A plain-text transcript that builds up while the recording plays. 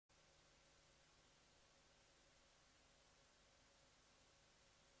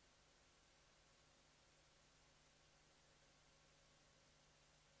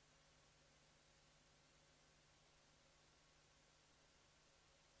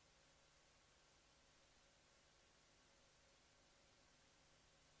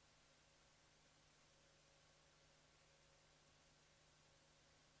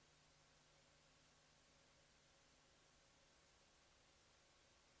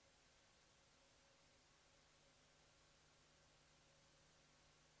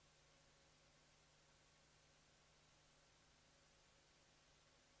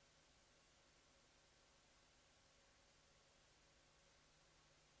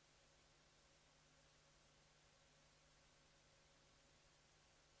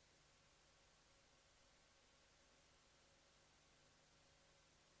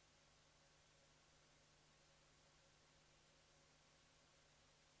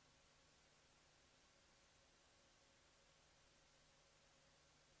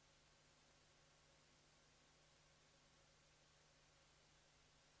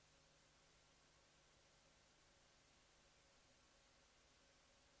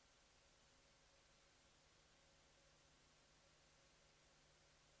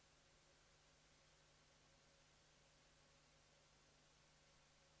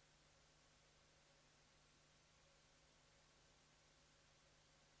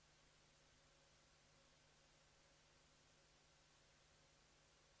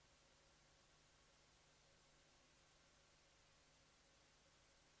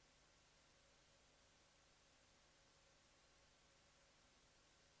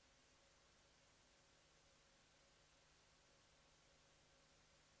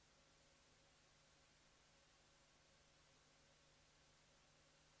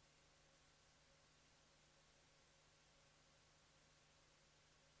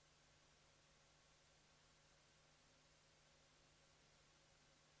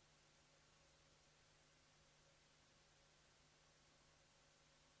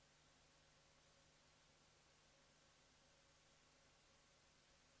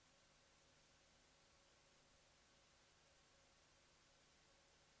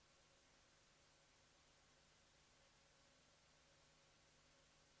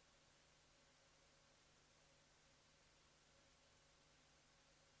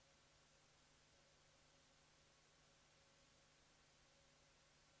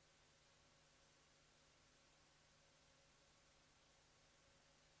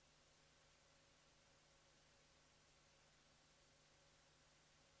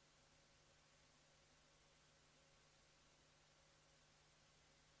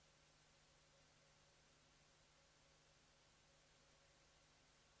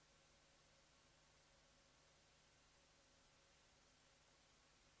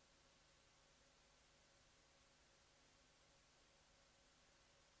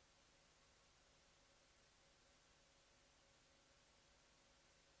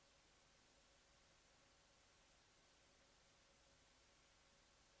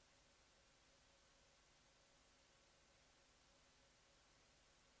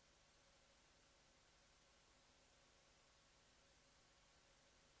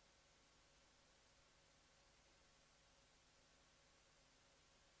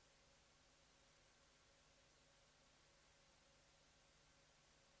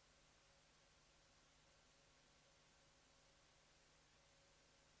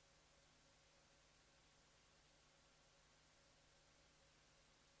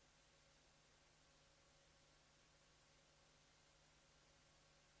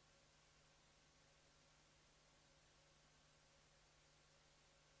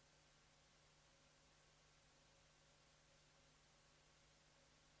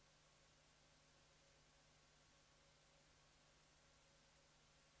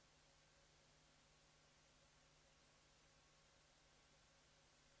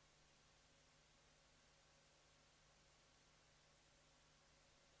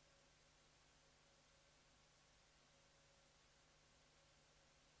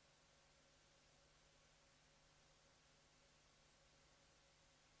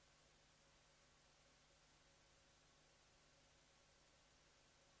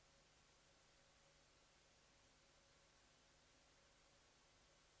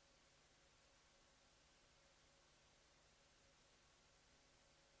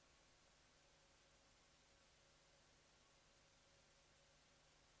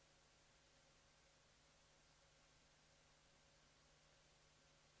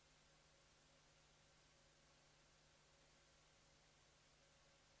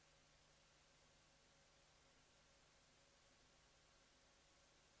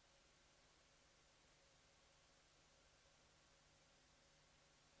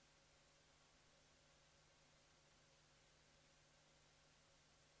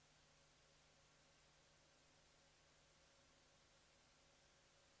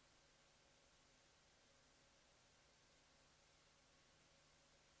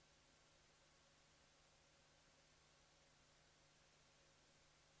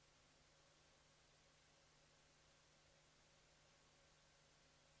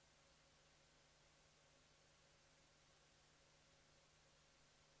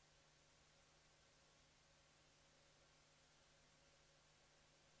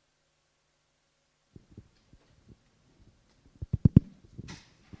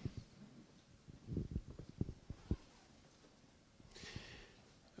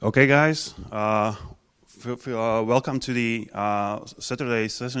Okay, guys, welcome to the Saturday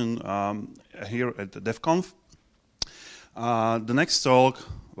session here at the DEF CONF. The next talk,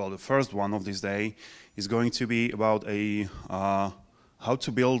 well, the first one of this day, is going to be about how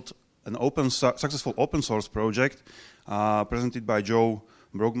to build an successful open source project presented by Joe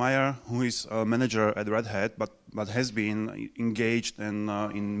Brockmeier, who is a manager at Red Hat, but has been engaged in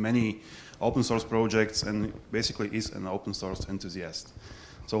many open source projects and basically is an open source enthusiast.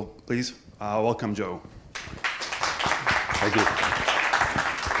 So please welcome Joe. Thank you.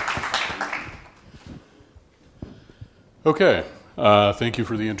 Okay, thank you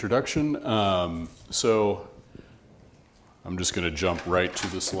for the introduction. So I'm just going to jump right to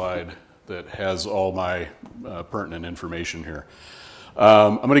the slide that has all my pertinent information here.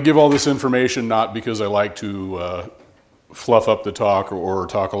 I'm going to give all this information not because I like to fluff up the talk or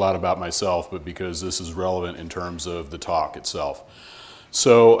talk a lot about myself, but because this is relevant in terms of the talk itself.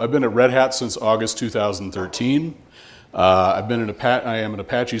 So I've been at Red Hat since August 2013. I am an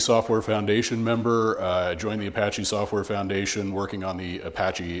Apache Software Foundation member. I joined the Apache Software Foundation working on the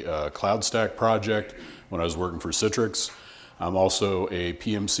Apache Cloud Stack project when I was working for Citrix. I'm also a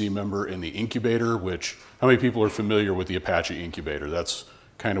PMC member in the Incubator, which, how many people are familiar with the Apache Incubator? That's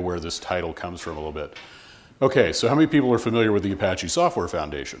kind of where this title comes from a little bit. Okay, so how many people are familiar with the Apache Software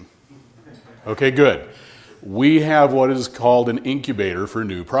Foundation? Okay, good. We have what is called an incubator for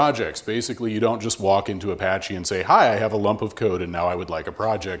new projects. Basically, you don't just walk into Apache and say, hi, I have a lump of code and now I would like a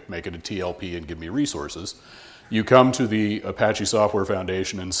project, make it a TLP and give me resources. You come to the Apache Software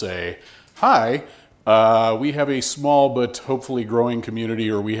Foundation and say, hi, we have a small but hopefully growing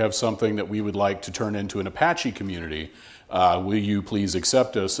community, or we have something that we would like to turn into an Apache community. Will you please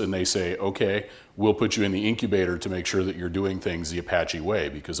accept us? And they say, okay, we'll put you in the incubator to make sure that you're doing things the Apache way,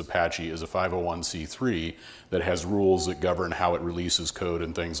 because Apache is a 501c3 that has rules that govern how it releases code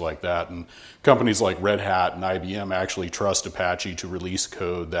and things like that. And companies like Red Hat and IBM actually trust Apache to release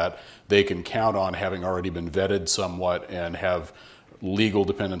code that they can count on having already been vetted somewhat and have legal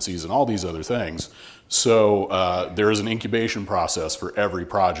dependencies and all these other things. So there is an incubation process for every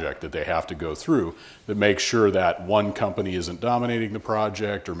project that they have to go through that makes sure that one company isn't dominating the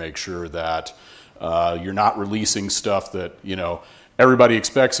project, or make sure that you're not releasing stuff that, you know, everybody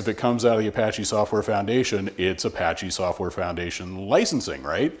expects. If it comes out of the Apache Software Foundation, it's Apache Software Foundation licensing,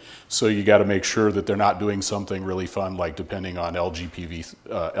 right? So you got to make sure that they're not doing something really fun like depending on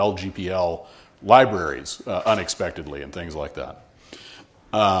LGPL libraries unexpectedly and things like that.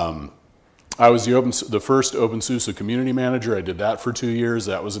 I was the first OpenSUSE community manager. I did that for 2 years.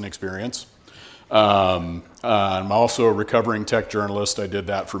 That was an experience. I'm also a recovering tech journalist. I did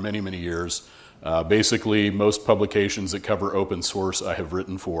that for many, many years. Basically, most publications that cover open source I have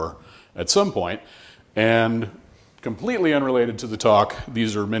written for at some point. And completely unrelated to the talk,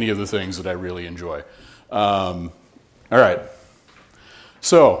 these are many of the things that I really enjoy. All right.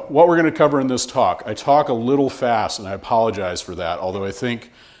 So what we're going to cover in this talk, I talk a little fast, and I apologize for that, although I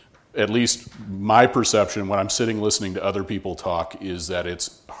think, at least my perception when I'm sitting listening to other people talk, is that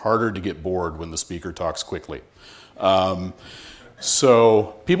it's harder to get bored when the speaker talks quickly.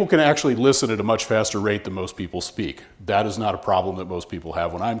 So people can actually listen at a much faster rate than most people speak. That is not a problem that most people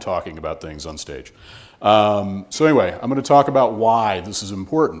have when I'm talking about things on stage. So anyway, I'm going to talk about why this is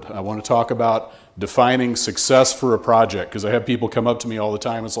important. I want to talk about defining success for a project, because I have people come up to me all the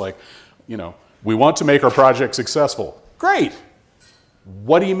time. It's like, you know, we want to make our project successful. Great.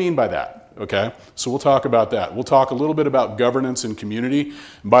 What do you mean by that? Okay, so we'll talk about that. We'll talk a little bit about governance and community.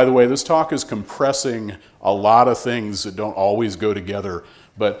 And by the way, this talk is compressing a lot of things that don't always go together.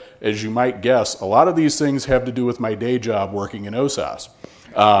 But as you might guess, a lot of these things have to do with my day job working in OSAS.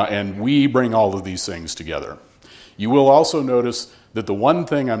 And we bring all of these things together. You will also notice that the one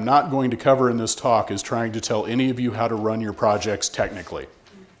thing I'm not going to cover in this talk is trying to tell any of you how to run your projects technically.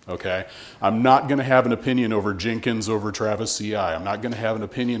 Okay, I'm not going to have an opinion over Jenkins over Travis CI. I'm not going to have an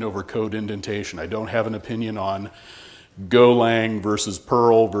opinion over code indentation. I don't have an opinion on Golang versus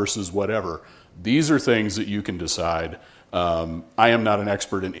Perl versus whatever. These are things that you can decide. I am not an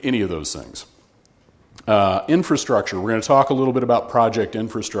expert in any of those things. Infrastructure. We're going to talk a little bit about project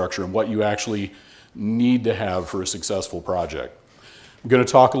infrastructure and what you actually need to have for a successful project. I'm going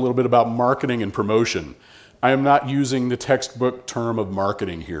to talk a little bit about marketing and promotion. I am not using the textbook term of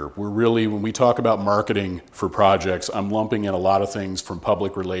marketing here. We're really, when we talk about marketing for projects, I'm lumping in a lot of things from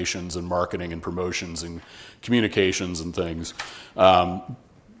public relations and marketing and promotions and communications and things. But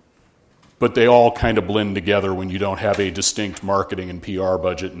they all kind of blend together when you don't have a distinct marketing and PR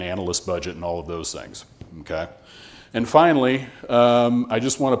budget and analyst budget and all of those things. Okay? And finally, I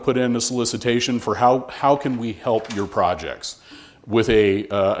just want to put in a solicitation for how can we help your projects. with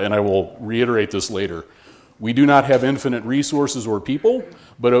and I will reiterate this later, we do not have infinite resources or people,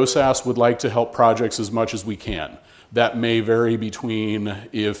 but OSAS would like to help projects as much as we can. That may vary between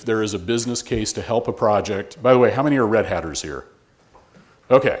if there is a business case to help a project. By the way, how many are Red Hatters here?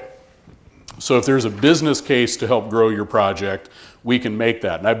 Okay. So if there's a business case to help grow your project, we can make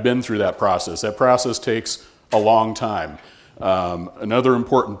that. And I've been through that process. That process takes a long time. Another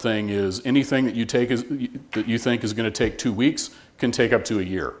important thing is anything that you think is going to take 2 weeks can take up to a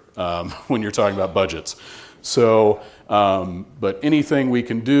year when you're talking about budgets. So, but anything we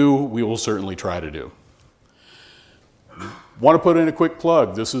can do, we will certainly try to do. Want to put in a quick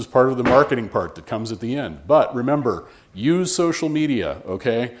plug. This is part of the marketing part that comes at the end. But remember, use social media,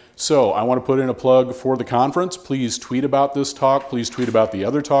 okay? So I want to put in a plug for the conference. Please tweet about this talk. Please tweet about the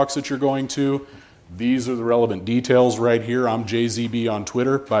other talks that you're going to. These are the relevant details right here. I'm JZB on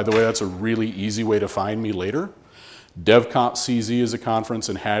Twitter. By the way, that's a really easy way to find me later. DevCompCZ is a conference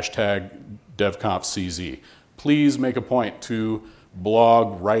and hashtag DevCompCZ. Please make a point to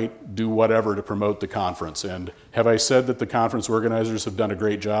blog, write, do whatever to promote the conference. And have I said that the conference organizers have done a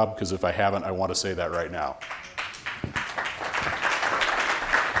great job? Because if I haven't, I want to say that right now.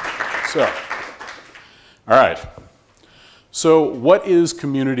 So, all right. So what is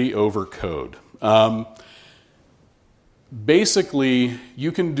community over code? Basically,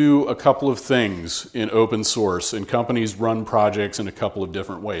 you can do a couple of things in open source, and companies run projects in a couple of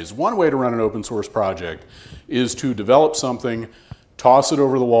different ways. One way to run an open source project is to develop something, toss it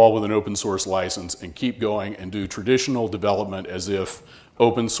over the wall with an open source license, and keep going and do traditional development as if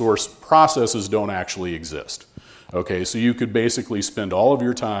open source processes don't actually exist. Okay, so you could basically spend all of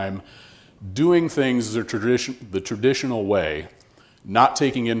your time doing things the traditional way, not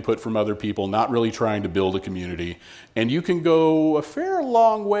taking input from other people, not really trying to build a community, and you can go a fair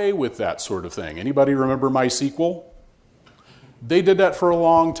long way with that sort of thing. Anybody remember MySQL? They did that for a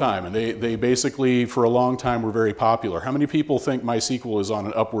long time, and they basically, for a long time, were very popular. How many people think MySQL is on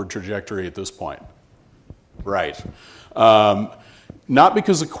an upward trajectory at this point? Right. Not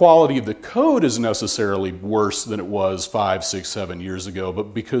because the quality of the code is necessarily worse than it was 5, 6, 7 years ago,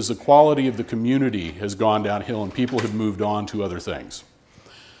 but because the quality of the community has gone downhill and people have moved on to other things.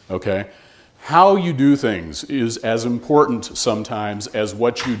 Okay? How you do things is as important sometimes as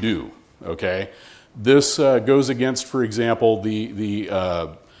what you do. Okay? This goes against, for example,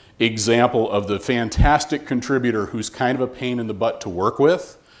 the example of the fantastic contributor who's kind of a pain in the butt to work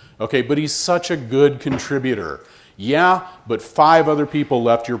with. Okay, but he's such a good contributor. Yeah, but 5 other people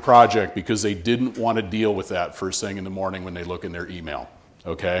left your project because they didn't want to deal with that first thing in the morning when they look in their email.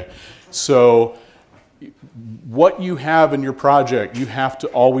 Okay? So what you have in your project, you have to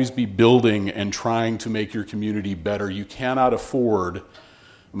always be building and trying to make your community better. You cannot afford,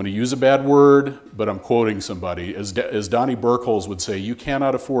 I'm going to use a bad word, but I'm quoting somebody. As Donnie Burkholz would say, you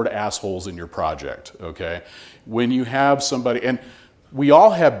cannot afford assholes in your project. Okay? When you have somebody, and we all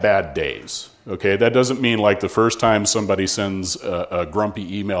have bad days. Okay, that doesn't mean like the first time somebody sends a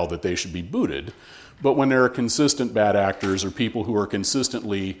grumpy email that they should be booted, but when there are consistent bad actors or people who are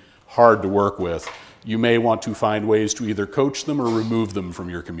consistently hard to work with, you may want to find ways to either coach them or remove them from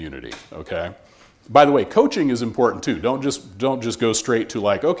your community. Okay. By the way, coaching is important too. Don't just go straight to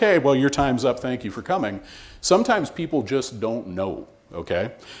like, okay, well your time's up, thank you for coming. Sometimes people just don't know.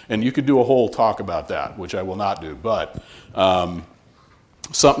 Okay, and you could do a whole talk about that, which I will not do, but.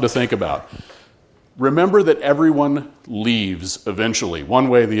 Something to think about. Remember that everyone leaves eventually, one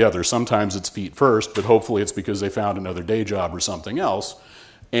way or the other. Sometimes it's feet first, but hopefully it's because they found another day job or something else.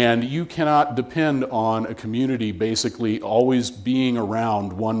 And you cannot depend on a community basically always being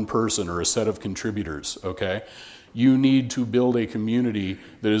around one person or a set of contributors, okay? You need to build a community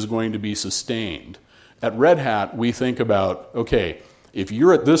that is going to be sustained. At Red Hat, we think about, okay, if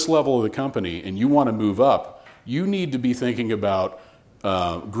you're at this level of the company and you want to move up, you need to be thinking about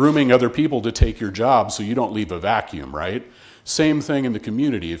grooming other people to take your job so you don't leave a vacuum, right? Same thing in the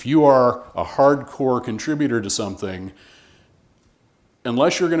community. If you are a hardcore contributor to something,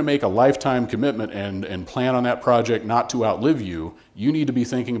 unless you're going to make a lifetime commitment and plan on that project not to outlive you, you need to be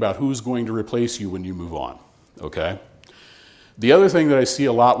thinking about who's going to replace you when you move on, okay? The other thing that I see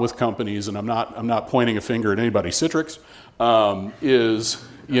a lot with companies, and I'm not pointing a finger at anybody, Citrix, is,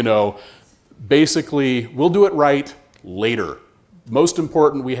 you know, basically, we'll do it right later. Most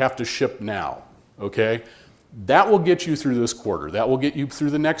important, we have to ship now, okay? That will get you through this quarter. That will get you through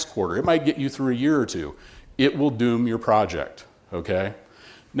the next quarter. It might get you through a year or two. It will doom your project, okay?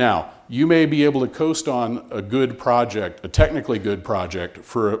 Now, you may be able to coast on a good project, a technically good project,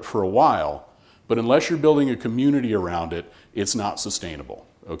 for a while, but unless you're building a community around it, it's not sustainable,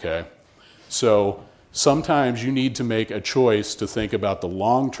 okay? So Sometimes you need to make a choice to think about the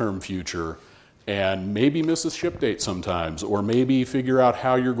long-term future and maybe miss a ship date sometimes, or maybe figure out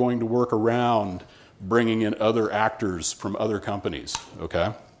how you're going to work around bringing in other actors from other companies,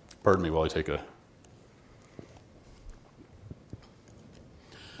 okay? Pardon me while I take a...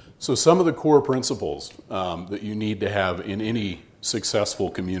 So some of the core principles that you need to have in any successful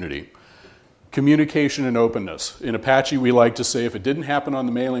community. Communication and openness. In Apache, we like to say if it didn't happen on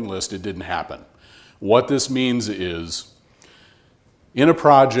the mailing list, it didn't happen. What this means is, in a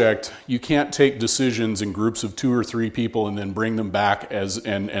project, you can't take decisions in groups of 2 or 3 people and then bring them back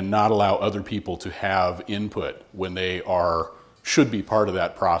and not allow other people to have input when they should be part of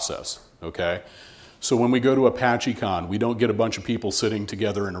that process, okay? So when we go to ApacheCon, we don't get a bunch of people sitting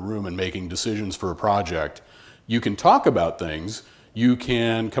together in a room and making decisions for a project. You can talk about things, you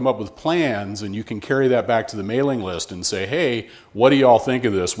can come up with plans, and you can carry that back to the mailing list and say, hey, what do y'all think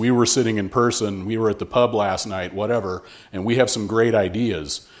of this? We were sitting in person, we were at the pub last night, whatever, and we have some great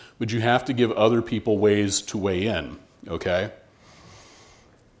ideas. But you have to give other people ways to weigh in, okay?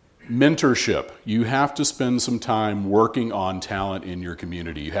 Mentorship. You have to spend some time working on talent in your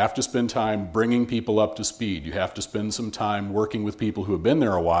community. You have to spend time bringing people up to speed. You have to spend some time working with people who have been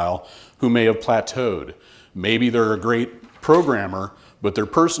there a while who may have plateaued. Maybe they're a great programmer, but their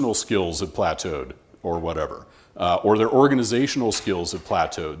personal skills have plateaued or whatever, or their organizational skills have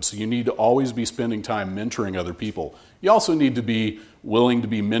plateaued. So you need to always be spending time mentoring other people. You also need to be willing to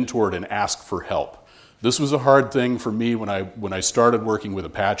be mentored and ask for help. This was a hard thing for me when I started working with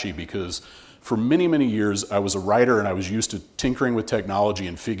Apache, because for many, many years I was a writer and I was used to tinkering with technology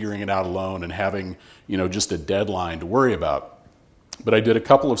and figuring it out alone and having, just a deadline to worry about. But I did a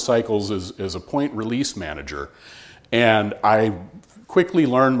couple of cycles as a point release manager, and I quickly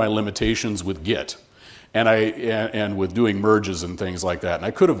learned my limitations with Git and with doing merges and things like that. And I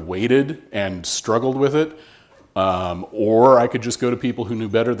could have waited and struggled with it, or I could just go to people who knew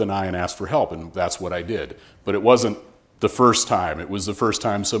better than I and ask for help, and that's what I did. But it wasn't the first time. It was the first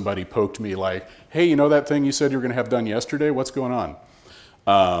time somebody poked me like, hey, you know that thing you said you were going to have done yesterday? What's going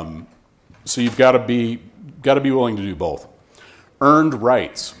on? So you've got to be willing to do both. Earned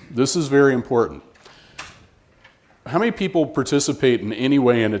rights. This is very important. How many people participate in any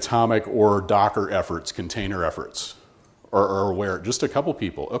way in Atomic or Docker efforts, container efforts? Or where? Just a couple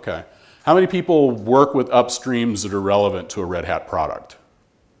people, okay. How many people work with upstreams that are relevant to a Red Hat product?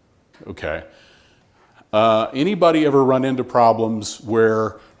 Okay. Anybody ever run into problems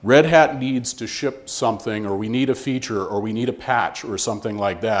where Red Hat needs to ship something, or we need a feature, or we need a patch, or something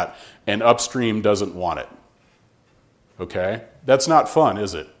like that, and upstream doesn't want it? Okay? That's not fun,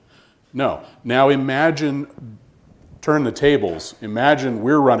 is it? No. Now imagine, turn the tables. Imagine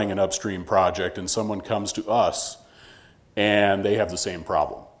we're running an upstream project and someone comes to us and they have the same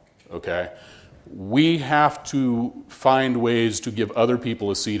problem. Okay? We have to find ways to give other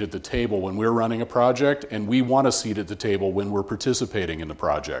people a seat at the table when we're running a project, and we want a seat at the table when we're participating in the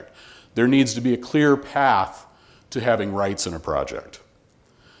project. There needs to be a clear path to having rights in a project.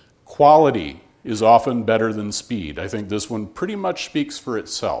 Quality is often better than speed. I think this one pretty much speaks for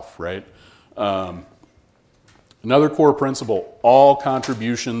itself, right? Another core principle, all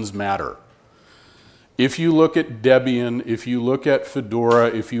contributions matter. If you look at Debian, if you look at Fedora,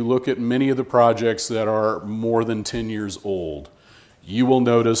 if you look at many of the projects that are more than 10 years old, you will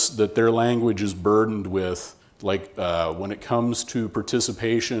notice that their language is burdened with, like when it comes to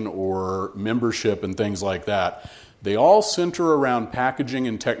participation or membership and things like that, they all center around packaging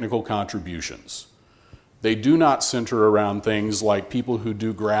and technical contributions. They do not center around things like people who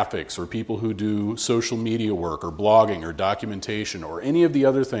do graphics or people who do social media work or blogging or documentation or any of the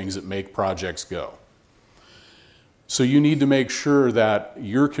other things that make projects go. So you need to make sure that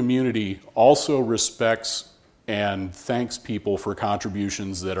your community also respects and thanks people for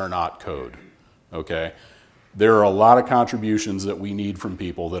contributions that are not code, okay? There are a lot of contributions that we need from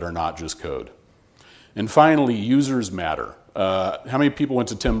people that are not just code. And finally, users matter. How many people went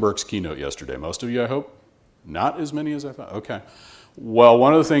to Tim Burke's keynote yesterday? Most of you, I hope? Not as many as I thought? Okay. Well,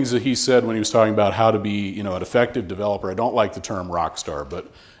 one of the things that he said when he was talking about how to be, an effective developer, I don't like the term rock star,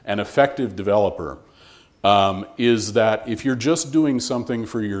 but an effective developer, is that if you're just doing something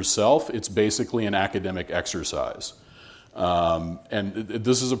for yourself, it's basically an academic exercise. And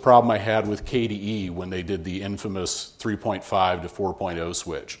this is a problem I had with KDE when they did the infamous 3.5 to 4.0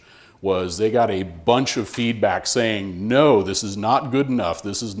 switch, was they got a bunch of feedback saying, no, this is not good enough,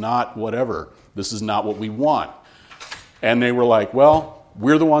 this is not whatever, this is not what we want. And they were like, well,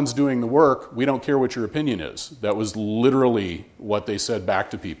 we're the ones doing the work, we don't care what your opinion is. That was literally what they said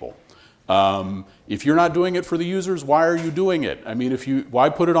back to people. If you're not doing it for the users, why are you doing it? I mean, why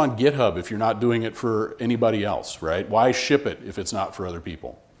put it on GitHub if you're not doing it for anybody else, right? Why ship it if it's not for other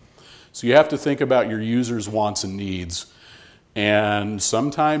people? So you have to think about your users' wants and needs, and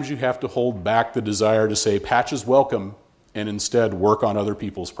sometimes you have to hold back the desire to say patch is welcome and instead work on other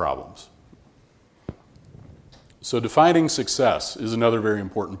people's problems. So defining success is another very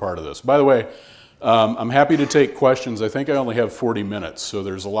important part of this. By the way, I'm happy to take questions. I think I only have 40 minutes, so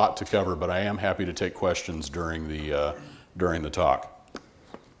there's a lot to cover, but I am happy to take questions during the talk.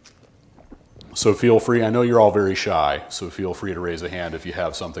 So feel free. I know you're all very shy, so feel free to raise a hand if you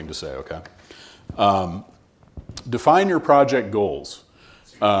have something to say, okay? Define your project goals.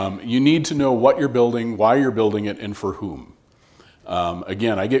 You need to know what you're building, why you're building it, and for whom.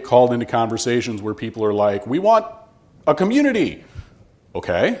 Again, I get called into conversations where people are like, we want a community.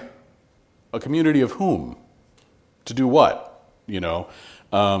 Okay. A community of whom? To do what? You know,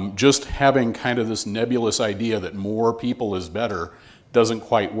 just having kind of this nebulous idea that more people is better doesn't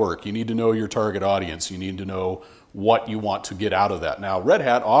quite work. You need to know your target audience. You need to know what you want to get out of that. Now, Red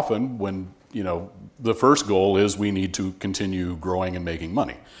Hat often, when, you know, the first goal is we need to continue growing and making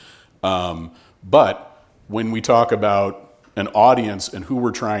money. But when we talk about an audience and who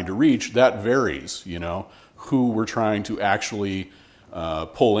we're trying to reach, that varies, you know, who we're trying to actually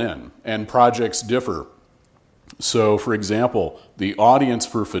pull in, and projects differ. So, for example, the audience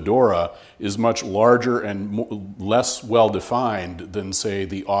for Fedora is much larger and less well-defined than, say,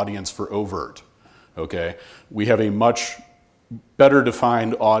 the audience for Overt, okay? We have a much better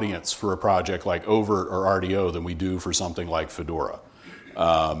defined audience for a project like Overt or RDO than we do for something like Fedora.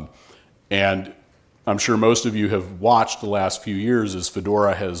 And I'm sure most of you have watched the last few years as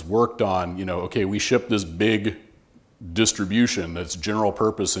Fedora has worked on, you know, okay, we ship this big distribution that's general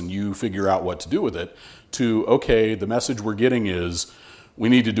purpose and you figure out what to do with it, to, okay, the message we're getting is we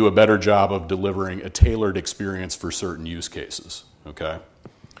need to do a better job of delivering a tailored experience for certain use cases, okay?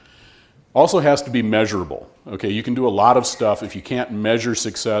 Also has to be measurable, okay? You can do a lot of stuff. If you can't measure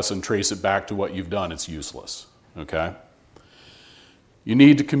success and trace it back to what you've done, it's useless, okay? You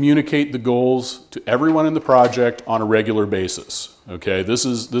need to communicate the goals to everyone in the project on a regular basis, okay? This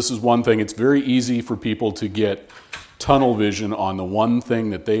is one thing. It's very easy for people to get tunnel vision on the one thing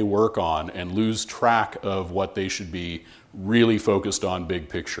that they work on and lose track of what they should be really focused on big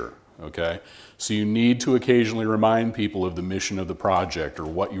picture, okay? So you need to occasionally remind people of the mission of the project or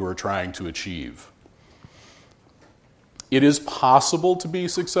what you are trying to achieve. It is possible to be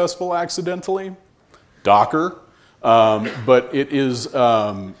successful accidentally, Docker, but it is,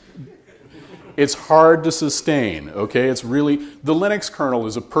 it's hard to sustain, okay? It's really, the Linux kernel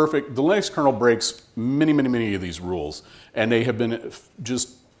is the Linux kernel breaks many of these rules, and they have been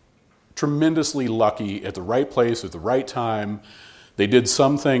just tremendously lucky at the right place at the right time. They did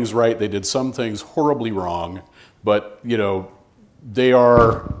some things right, they did some things horribly wrong, but, you know, they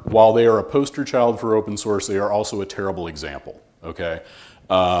are, while they are a poster child for open source, they are also a terrible example, okay?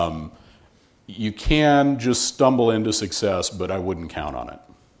 You can just stumble into success, but I wouldn't count on it.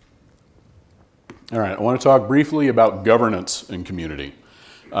 All right, I want to talk briefly about governance and community.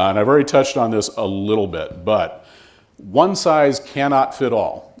 And I've already touched on this a little bit, but one size cannot fit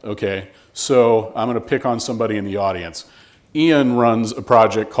all, okay? So I'm going to pick on somebody in the audience. Ian runs a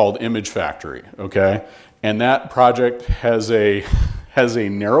project called Image Factory, okay? And that project has a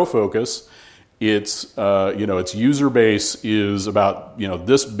narrow focus. Its its user base is about, you know,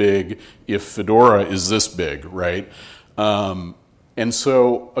 this big if Fedora is this big, right? And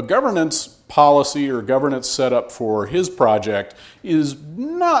so a governance policy or governance setup for his project is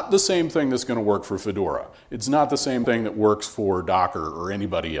not the same thing that's going to work for Fedora. It's not the same thing that works for Docker or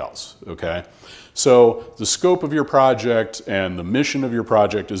anybody else, okay? So the scope of your project and the mission of your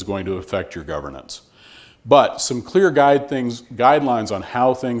project is going to affect your governance. But some clear guidelines on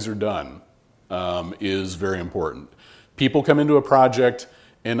how things are done is very important. People come into a project,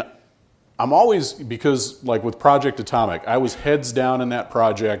 and I'm always, because like with Project Atomic, I was heads down in that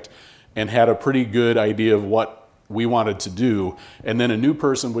project and had a pretty good idea of what we wanted to do, and then a new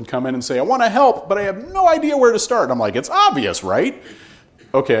person would come in and say, I want to help, but I have no idea where to start. And I'm like, it's obvious, right?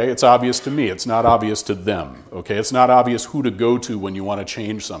 Okay, it's obvious to me. It's not obvious to them, okay? It's not obvious who to go to when you want to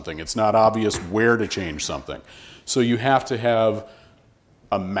change something. It's not obvious where to change something. So you have to have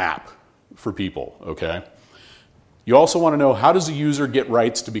a map for people, okay? You also want to know, how does a user get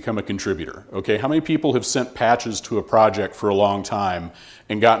rights to become a contributor, okay? How many people have sent patches to a project for a long time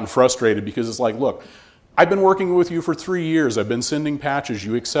and gotten frustrated because it's like, look, I've been working with you for 3 years. I've been sending patches.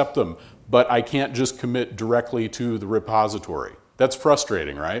 You accept them, but I can't just commit directly to the repository. That's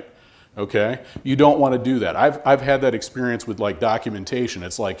frustrating, right? Okay? You don't want to do that. I've had that experience with like documentation.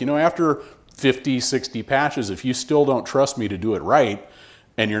 It's like, after 50, 60 patches, if you still don't trust me to do it right,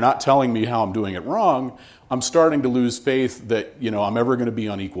 and you're not telling me how I'm doing it wrong, I'm starting to lose faith that, I'm ever going to be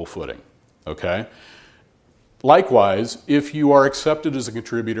on equal footing. Okay? Likewise, if you are accepted as a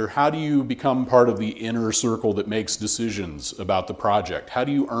contributor, how do you become part of the inner circle that makes decisions about the project? How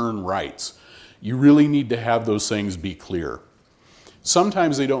do you earn rights? You really need to have those things be clear.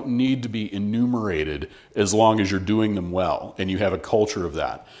 Sometimes they don't need to be enumerated as long as you're doing them well and you have a culture of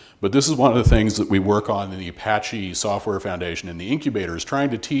that. But this is one of the things that we work on in the Apache Software Foundation and the incubator, is trying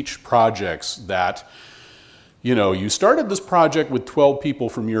to teach projects that, you started this project with 12 people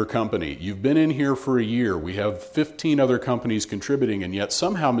from your company. You've been in here for a year. We have 15 other companies contributing, and yet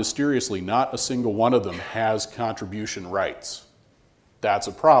somehow mysteriously not a single one of them has contribution rights. That's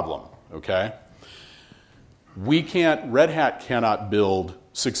a problem, okay? Red Hat cannot build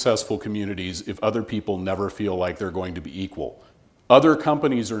successful communities if other people never feel like they're going to be equal. Other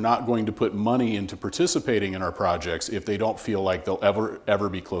companies are not going to put money into participating in our projects if they don't feel like they'll ever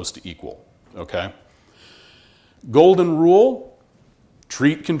be close to equal, okay? Golden rule,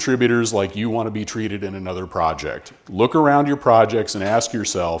 treat contributors like you want to be treated in another project. Look around your projects and ask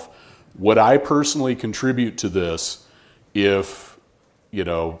yourself, would I personally contribute to this if,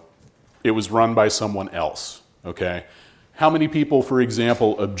 it was run by someone else, okay? How many people, for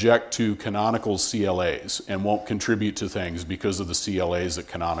example, object to Canonical's CLAs and won't contribute to things because of the CLAs that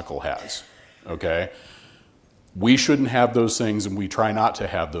Canonical has, okay? We shouldn't have those things, and we try not to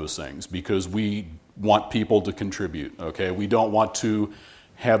have those things because we want people to contribute, okay? We don't want to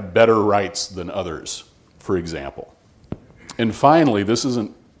have better rights than others, for example. And finally, this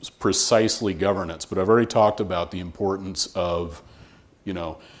isn't precisely governance, but I've already talked about the importance of,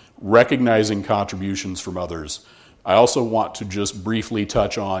 recognizing contributions from others. I also want to just briefly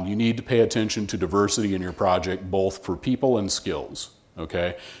touch on, you need to pay attention to diversity in your project, both for people and skills,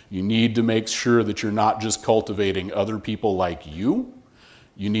 okay? You need to make sure that you're not just cultivating other people like you.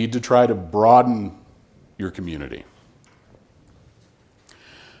 You need to try to broaden your community.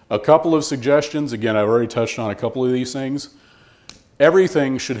 A couple of suggestions. Again, I've already touched on a couple of these things.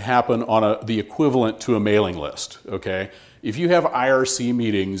 Everything should happen on the equivalent to a mailing list, okay? If you have IRC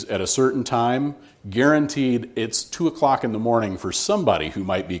meetings at a certain time, guaranteed it's 2 o'clock in the morning for somebody who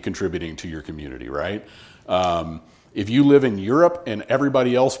might be contributing to your community, right? If you live in Europe and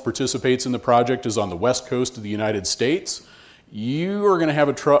everybody else participates in the project is on the west coast of the United States, you are going to have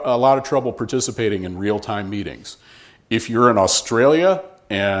a lot of trouble participating in real-time meetings. If you're in Australia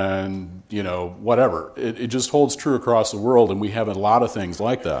and, whatever, it just holds true across the world, and we have a lot of things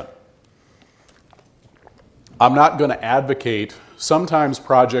like that. I'm not going to advocate, sometimes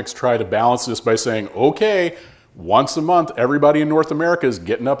projects try to balance this by saying, okay, once a month, everybody in North America is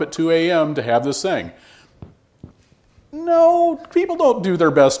getting up at 2 a.m. to have this thing. No, people don't do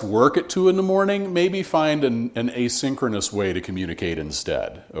their best work at 2 in the morning. Maybe find an asynchronous way to communicate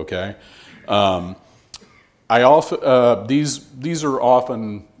instead, okay? These are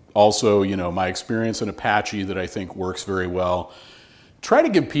often also, my experience in Apache that I think works very well. Try to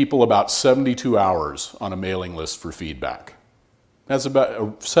give people about 72 hours on a mailing list for feedback. That's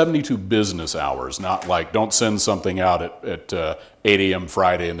about 72 business hours, not like don't send something out at 8 a.m.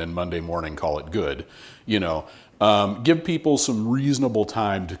 Friday and then Monday morning call it good. Give people some reasonable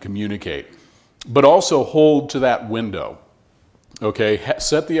time to communicate, but also hold to that window. Okay,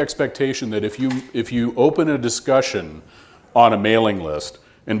 set the expectation that if you open a discussion on a mailing list,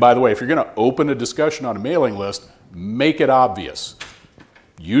 and by the way, if you're going to open a discussion on a mailing list, make it obvious.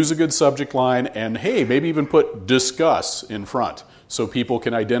 Use a good subject line, and hey, maybe even put discuss in front so people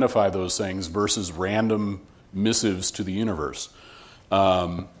can identify those things versus random missives to the universe.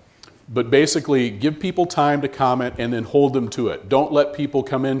 But basically, give people time to comment and then hold them to it. Don't let people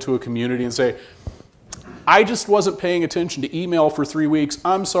come into a community and say, I just wasn't paying attention to email for 3 weeks.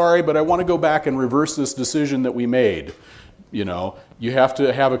 I'm sorry, but I want to go back and reverse this decision that we made. You have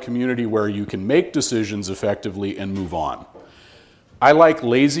to have a community where you can make decisions effectively and move on. I like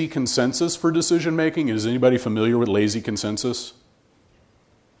lazy consensus for decision making. Is anybody familiar with lazy consensus?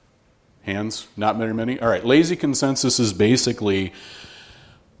 Hands? Not very many? All right, lazy consensus is basically,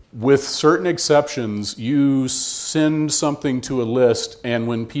 with certain exceptions, you send something to a list, and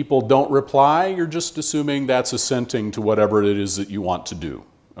when people don't reply, you're just assuming that's assenting to whatever it is that you want to do,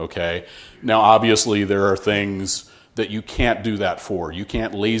 okay? Now, obviously, there are things that you can't do that for. You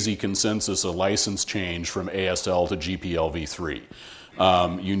can't lazy consensus a license change from ASL to GPL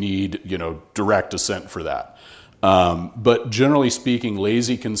v3. You need, direct assent for that. But generally speaking,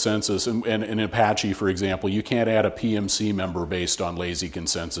 lazy consensus, and in Apache, for example, you can't add a PMC member based on lazy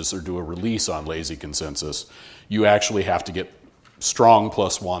consensus or do a release on lazy consensus. You actually have to get strong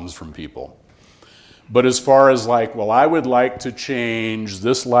 +1s from people. But as far as like, well, I would like to change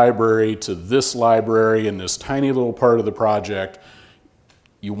this library to this library in this tiny little part of the project,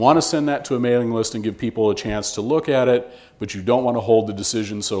 you want to send that to a mailing list and give people a chance to look at it, but you don't want to hold the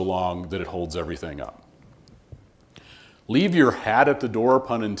decision so long that it holds everything up. Leave your hat at the door,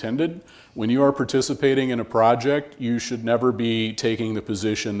 pun intended. When you are participating in a project, you should never be taking the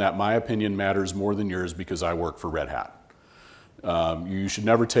position that my opinion matters more than yours because I work for Red Hat. You should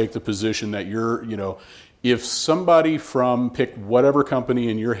never take the position that you're, if somebody from pick whatever company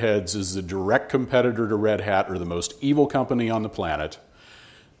in your heads is the direct competitor to Red Hat or the most evil company on the planet,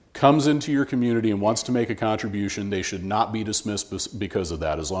 comes into your community and wants to make a contribution, they should not be dismissed because of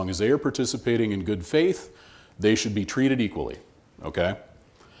that. As long as they are participating in good faith, they should be treated equally, okay?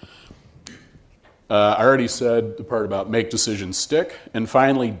 I already said the part about make decisions stick. And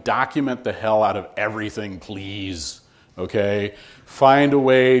finally, document the hell out of everything, please, okay? Find a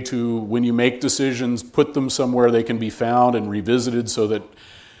way to, when you make decisions, put them somewhere they can be found and revisited so that,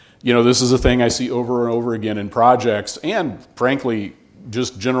 this is a thing I see over and over again in projects and, frankly,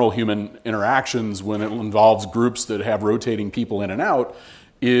 just general human interactions when it involves groups that have rotating people in and out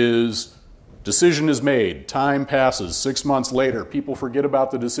is decision is made, time passes, 6 months later, people forget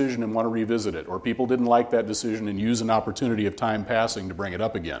about the decision and want to revisit it, or people didn't like that decision and use an opportunity of time passing to bring it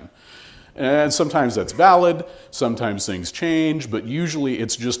up again. And sometimes that's valid, sometimes things change, but usually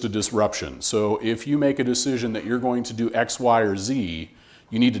it's just a disruption. So if you make a decision that you're going to do X, Y, or Z,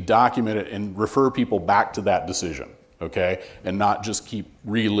 you need to document it and refer people back to that decision. Okay, and not just keep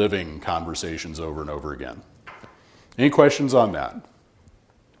reliving conversations over and over again. Any questions on that?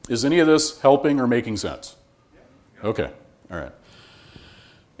 Is any of this helping or making sense? Okay, all right.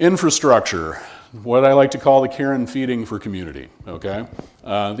 Infrastructure, what I like to call the care and feeding for community, okay?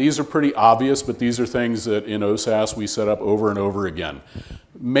 These are pretty obvious, but these are things that in OSAS we set up over and over again.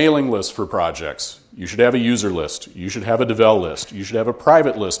 Mailing lists for projects. You should have a user list. You should have a devel list. You should have a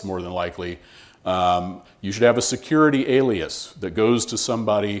private list more than likely. You should have a security alias that goes to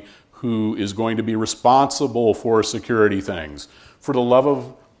somebody who is going to be responsible for security things. For the love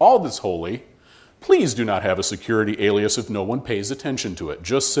of all that's holy, please do not have a security alias if no one pays attention to it.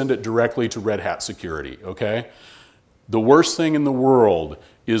 Just send it directly to Red Hat Security, okay? The worst thing in the world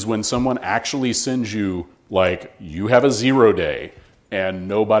is when someone actually sends you, like, you have a 0 day and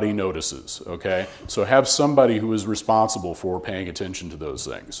nobody notices, okay? So have somebody who is responsible for paying attention to those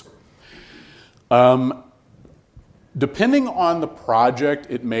things. Depending on the project,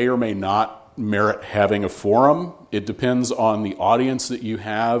 it may or may not merit having a forum. It depends on the audience that you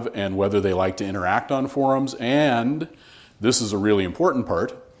have and whether they like to interact on forums. And this is a really important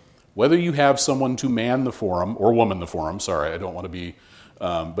part, whether you have someone to man the forum, or woman the forum, sorry, I don't want to be,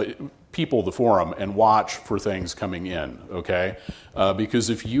 but people the forum and watch for things coming in, okay? Because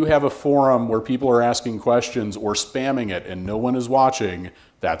if you have a forum where people are asking questions or spamming it and no one is watching,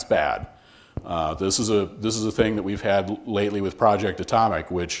 that's bad. This is a thing that we've had lately with Project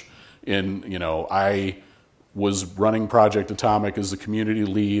Atomic, which I was running Project Atomic as the community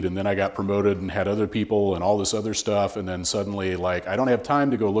lead, and then I got promoted and had other people and all this other stuff, and then suddenly, like, I don't have time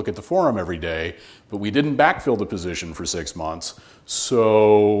to go look at the forum every day, but we didn't backfill the position for 6 months,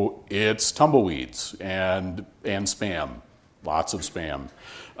 so it's tumbleweeds and spam, lots of spam.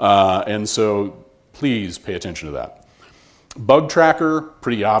 And so please pay attention to that. Bug tracker,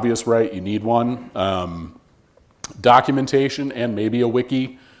 pretty obvious, right? You need one. Documentation and maybe a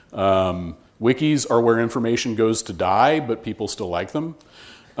wiki. Wikis are where information goes to die, but people still like them.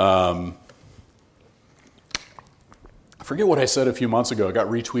 I forget what I said a few months ago. It got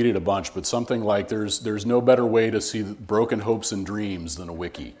retweeted a bunch, but something like there's no better way to see broken hopes and dreams than a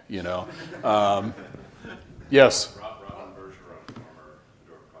wiki, Yes?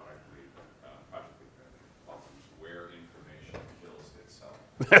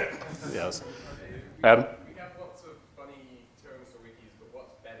 Yes. Adam? We have lots of funny terms for wikis, but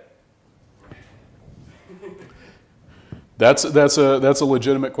what's better? That's a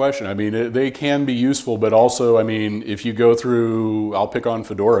legitimate question. I mean, they can be useful, but also, I mean, if you go through, I'll pick on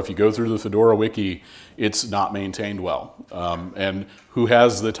Fedora. If you go through the Fedora wiki, it's not maintained well. And who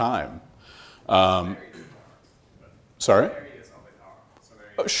has the time? Sorry?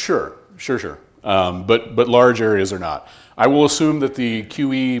 Sure. But large areas are not. I will assume that the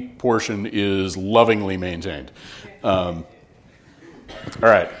QE portion is lovingly maintained. All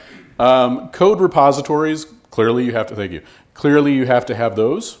right. Code repositories, clearly you have to, thank you. Clearly you have to have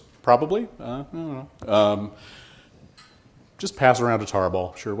those, probably. I don't know. just pass around a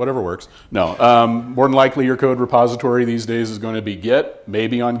tarball, sure, whatever works. No, more than likely your code repository these days is going to be Git,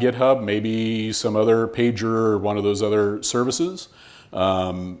 maybe on GitHub, maybe some other Pager or one of those other services.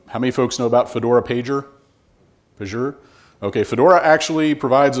 How many folks know about Fedora Pager? Pager? Okay, Fedora actually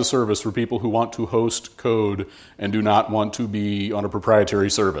provides a service for people who want to host code and do not want to be on a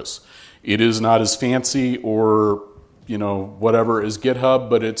proprietary service. It is not as fancy or, whatever as GitHub,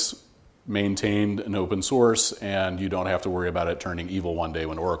 but it's maintained and open source, and you don't have to worry about it turning evil one day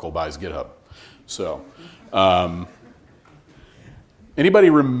when Oracle buys GitHub. So, anybody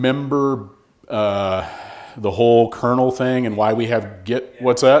remember the whole kernel thing and why we have Git?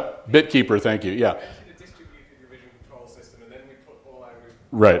 What's that? Bitkeeper, thank you. Yeah. A distributed revision control system, and then we put all our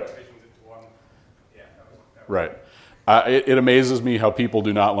Right. revisions into one. Yeah, that was Right. It amazes me how people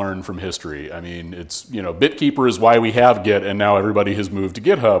do not learn from history. I mean, it's, Bitkeeper is why we have Git, and now everybody has moved to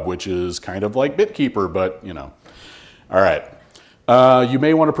GitHub, which is kind of like Bitkeeper, but, All right. You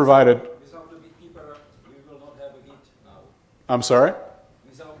may want to provide a... Without the Bitkeeper, we will not have a Git now. I'm sorry?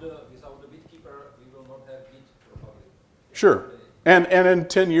 Without the Bitkeeper, we will not have Git probably. Sure. And in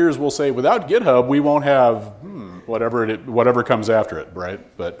 10 years, we'll say, without GitHub, we won't have whatever comes after it, right?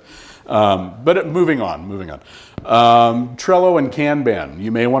 But moving on. Trello and Kanban.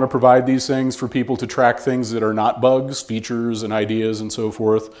 You may want to provide these things for people to track things that are not bugs, features, and ideas, and so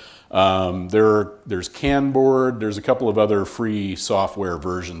forth. There's Kanboard. There's a couple of other free software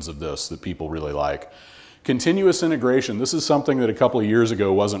versions of this that people really like. Continuous integration. This is something that a couple of years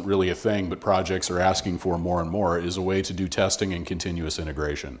ago wasn't really a thing, but projects are asking for more and more, is a way to do testing and continuous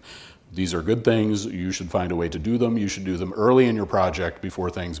integration. These are good things. You should find a way to do them. You should do them early in your project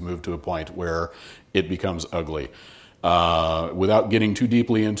before things move to a point where it becomes ugly. Without getting too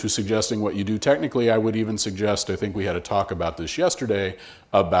deeply into suggesting what you do technically, I would even suggest, I think we had a talk about this yesterday,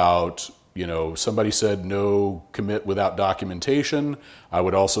 about, somebody said no commit without documentation. I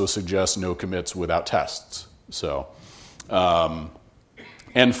would also suggest no commits without tests. So,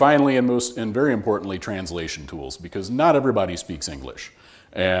 and finally, and very importantly, translation tools, because not everybody speaks English.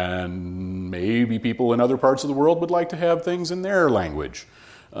 And maybe people in other parts of the world would like to have things in their language.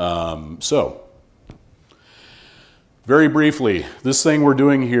 Very briefly, this thing we're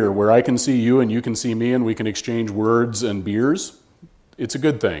doing here, where I can see you and you can see me and we can exchange words and beers, it's a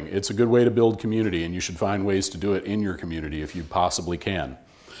good thing. It's a good way to build community, and you should find ways to do it in your community if you possibly can.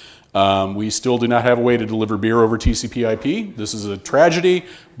 We still do not have a way to deliver beer over TCP/IP. This is a tragedy,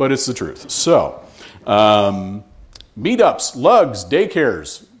 but it's the truth. So, meetups, lugs,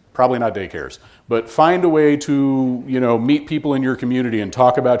 daycares, probably not daycares, but find a way to, meet people in your community and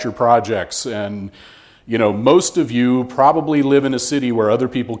talk about your projects. And, most of you probably live in a city where other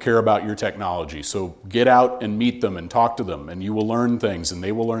people care about your technology. So get out and meet them and talk to them, and you will learn things, and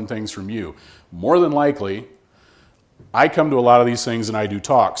they will learn things from you. More than likely, I come to a lot of these things and I do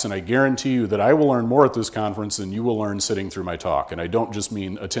talks, and I guarantee you that I will learn more at this conference than you will learn sitting through my talk. And I don't just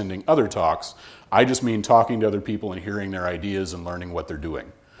mean attending other talks. I just mean talking to other people and hearing their ideas and learning what they're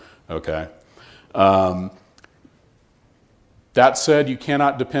doing. Okay? That said, you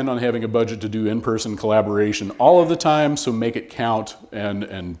cannot depend on having a budget to do in-person collaboration all of the time, so make it count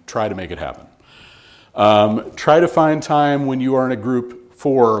and try to make it happen. Try to find time when you are in a group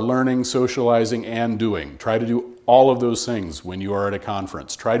for learning, socializing, and doing. Try to do all of those things when you are at a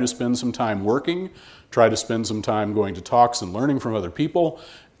conference. Try to spend some time working. Try to spend some time going to talks and learning from other people.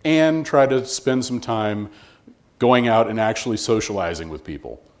 And try to spend some time going out and actually socializing with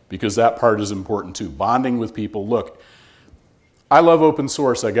people, because that part is important too. Bonding with people. Look, I love open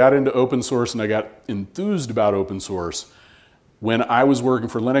source. I got into open source and I got enthused about open source when I was working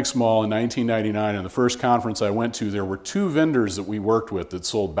for Linux Mall in 1999. And the first conference I went to, there were 2 vendors that we worked with that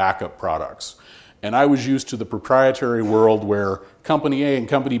sold backup products. And I was used to the proprietary world where company A and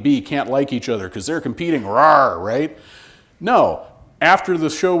company B can't like each other because they're competing, rawr, right? No. After the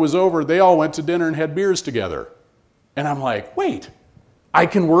show was over, they all went to dinner and had beers together. And I'm like, wait, I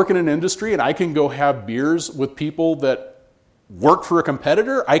can work in an industry and I can go have beers with people that work for a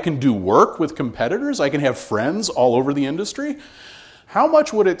competitor? I can do work with competitors? I can have friends all over the industry? How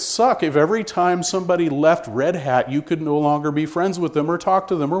much would it suck if every time somebody left Red Hat, you could no longer be friends with them or talk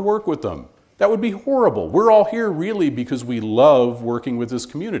to them or work with them? That would be horrible. We're all here really because we love working with this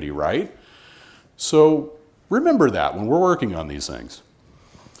community, right? So remember that when we're working on these things.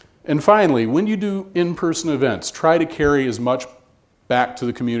 And finally, when you do in-person events, try to carry as much back to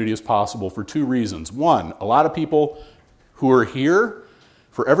the community as possible for 2 reasons. One, a lot of people who are here,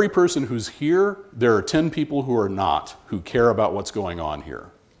 for every person who's here, there are 10 people who are not, who care about what's going on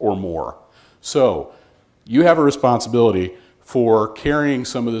here, or more. So you have a responsibility for carrying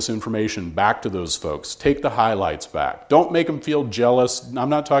some of this information back to those folks. Take the highlights back. Don't make them feel jealous. I'm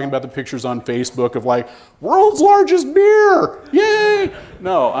not talking about the pictures on Facebook of like, world's largest beer, yay!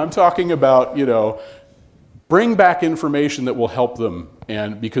 No, I'm talking about, bring back information that will help them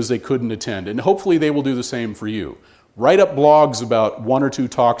and because they couldn't attend. And hopefully they will do the same for you. Write up blogs about 1 or 2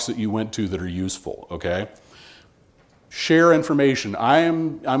 talks that you went to that are useful, okay? Share information.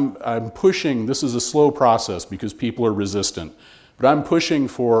 I'm pushing, this is a slow process because people are resistant, but I'm pushing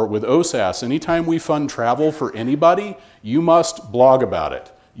for, with OSAS, anytime we fund travel for anybody, you must blog about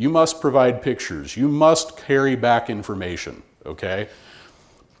it. You must provide pictures. You must carry back information, okay?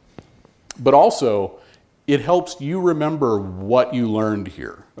 But also, it helps you remember what you learned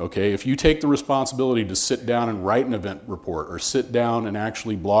here, okay? If you take the responsibility to sit down and write an event report or sit down and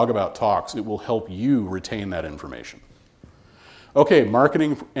actually blog about talks, it will help you retain that information. Okay,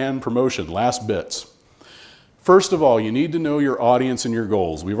 marketing and promotion, last bits. First of all, you need to know your audience and your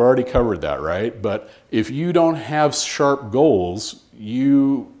goals. We've already covered that, right? But if you don't have sharp goals,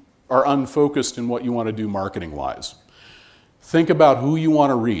 you are unfocused in what you want to do marketing-wise. Think about who you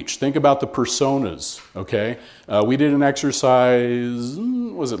want to reach. Think about the personas, okay? We did an exercise,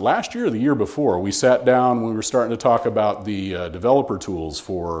 was it last year or the year before? We sat down, we were starting to talk about the developer tools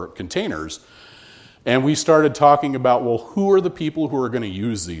for containers, and we started talking about, well, who are the people who are going to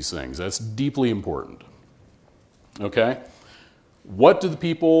use these things? That's deeply important, okay? What do the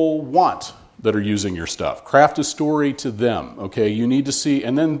people want that are using your stuff? Craft a story to them, okay? You need to see,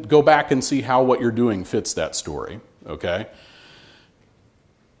 and then go back and see how what you're doing fits that story, okay?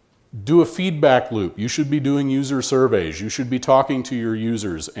 Do a feedback loop. You should be doing user surveys. You should be talking to your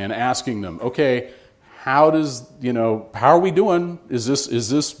users and asking them, okay, how are we doing? Is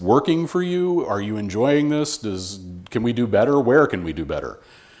this working for you? Are you enjoying this? Can we do better? Where can we do better?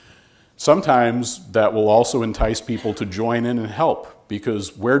 Sometimes that will also entice people to join in and help,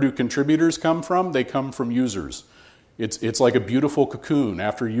 because where do contributors come from? They come from users. It's like a beautiful cocoon.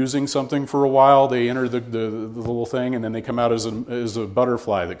 After using something for a while, they enter the little thing, and then they come out as a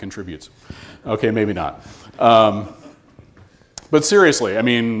butterfly that contributes. Okay, maybe not. But seriously, I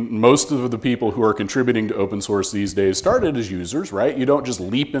mean, most of the people who are contributing to open source these days started as users, right? You don't just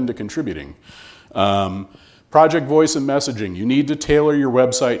leap into contributing. Project voice and messaging. You need to tailor your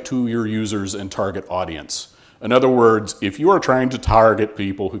website to your users and target audience. In other words, if you are trying to target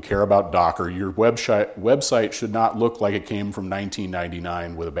people who care about Docker, your website should not look like it came from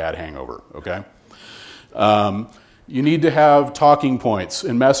 1999 with a bad hangover, okay? You need to have talking points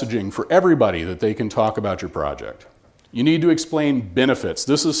and messaging for everybody that they can talk about your project. You need to explain benefits.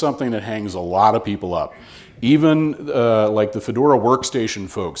 This is something that hangs a lot of people up. Even like the Fedora workstation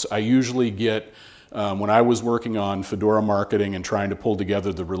folks, I usually get, when I was working on Fedora marketing and trying to pull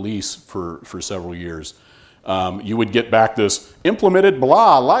together the release for several years, you would get back this implemented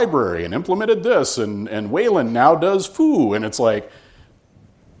blah library and implemented this, and Wayland now does foo, and it's like,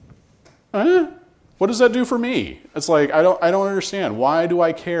 what does that do for me? It's like, I don't understand. Why do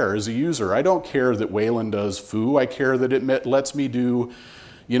I care as a user? I don't care that Wayland does foo. I care that it lets me do,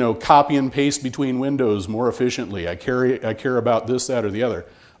 copy and paste between windows more efficiently. I care about this, that, or the other.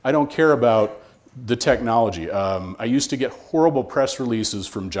 I don't care about the technology. I used to get horrible press releases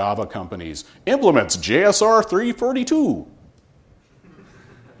from Java companies. Implements JSR 342.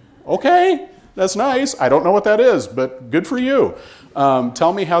 Okay, that's nice. I don't know what that is, but good for you.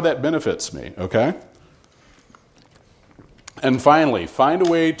 Tell me how that benefits me, okay? And finally, find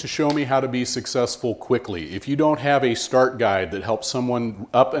a way to show me how to be successful quickly. If you don't have a start guide that helps someone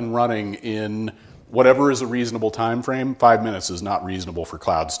up and running in whatever is a reasonable time frame, 5 minutes is not reasonable for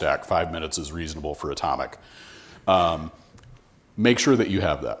CloudStack. 5 minutes is reasonable for Atomic. Make sure that you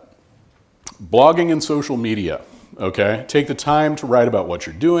have that. Blogging and social media, okay? Take the time to write about what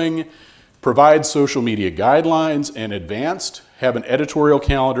you're doing. Provide social media guidelines and advanced. Have an editorial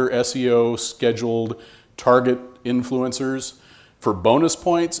calendar, SEO, scheduled, target influencers. For bonus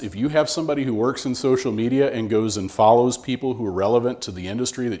points, if you have somebody who works in social media and goes and follows people who are relevant to the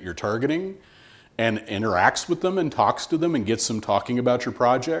industry that you're targeting and interacts with them and talks to them and gets them talking about your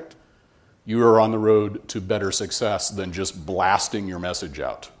project, you are on the road to better success than just blasting your message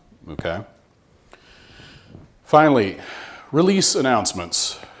out, okay? Finally, release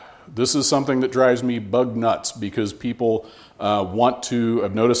announcements. This is something that drives me bug nuts because people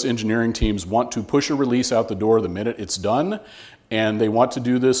I've noticed engineering teams want to push a release out the door the minute it's done, and they want to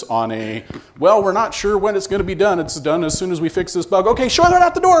do this on we're not sure when it's going to be done. It's done as soon as we fix this bug. Okay, shove it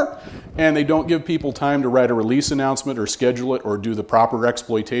out the door. And they don't give people time to write a release announcement or schedule it or do the proper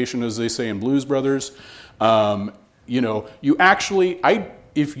exploitation, as they say in Blues Brothers.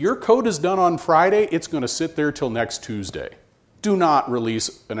 If your code is done on Friday, it's going to sit there till next Tuesday. do not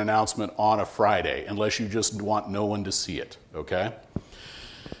release an announcement on a Friday unless you just want no one to see it, okay?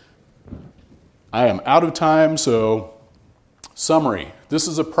 I am out of time, so summary. This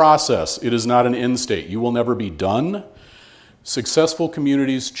is a process. It is not an end state. You will never be done. Successful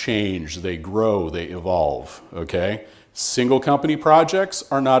communities change, they grow, they evolve, okay? Single company projects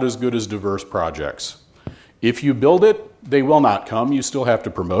are not as good as diverse projects. If you build it, they will not come. You still have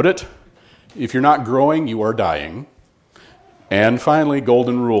to promote it. If you're not growing, you are dying. And finally,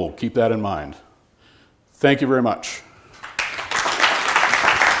 golden rule. Keep that in mind. Thank you very much.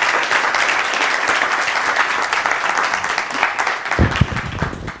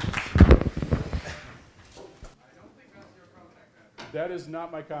 That is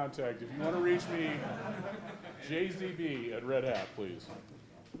not my contact. If you want to reach me, jzb@Red Hat, please.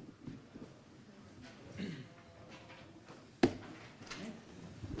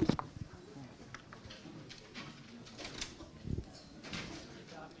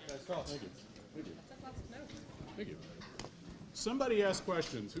 Thank you. Thank you. Thank you. Somebody asked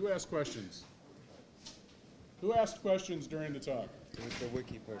questions. Who asked questions? Who asked questions during the talk? It was the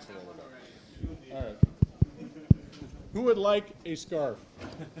wiki person. All right. Who would like a scarf?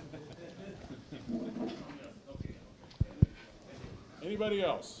 Anybody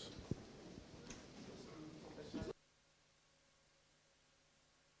else?